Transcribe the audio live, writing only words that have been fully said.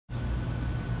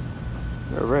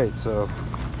Alright, so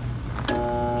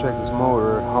check this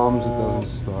motor, it hums, it doesn't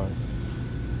start.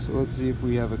 So let's see if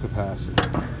we have a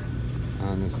capacitor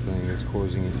on this thing that's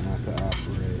causing it not to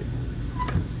operate.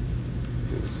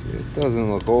 Because it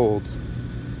doesn't look old.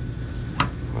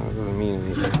 Well, it doesn't mean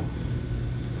anything.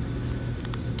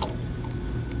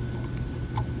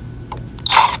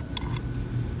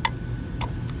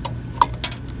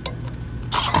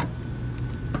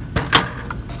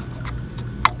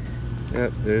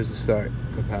 Yep, there's the start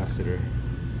capacitor.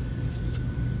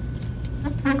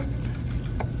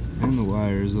 And the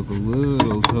wires look a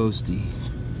little toasty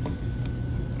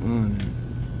on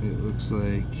it. It looks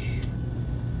like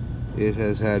it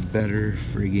has had better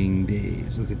frigging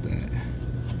days. Look at that.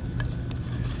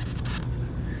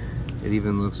 It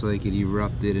even looks like it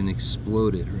erupted and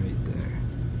exploded right there.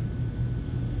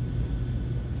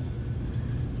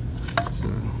 So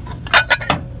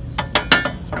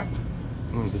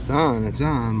once it's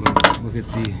on, but look at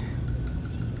that.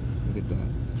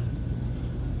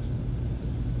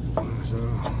 So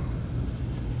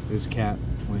this cap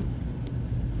went.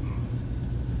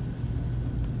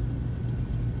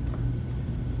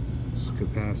 This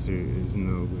capacitor is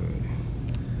no good.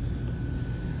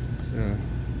 So I'm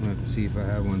gonna have to see if I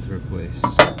have one to replace.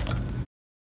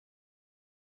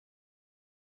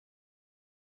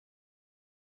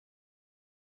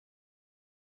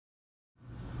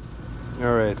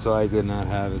 Alright, so I did not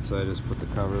have it, so I just put the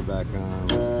cover back on.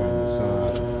 Let's turn this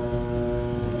on.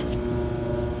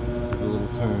 Give it a little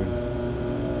turn.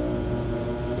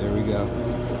 There we go.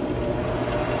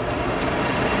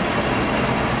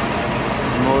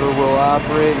 The motor will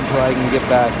operate until I can get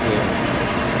back here.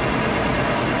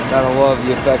 Gotta love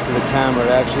the effects of the camera.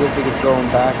 It actually looks like it's going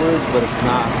backwards, but it's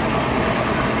not.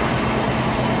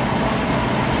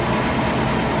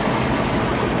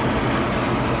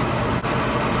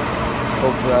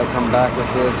 Hopefully I come back with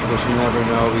this, but you never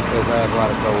know because I have a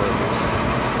lot of coworkers.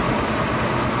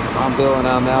 I'm billing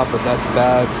out now, but that's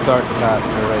bad start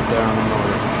capacitor right there on the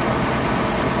motor.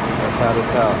 That's how to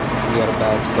tell you got a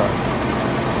bad start.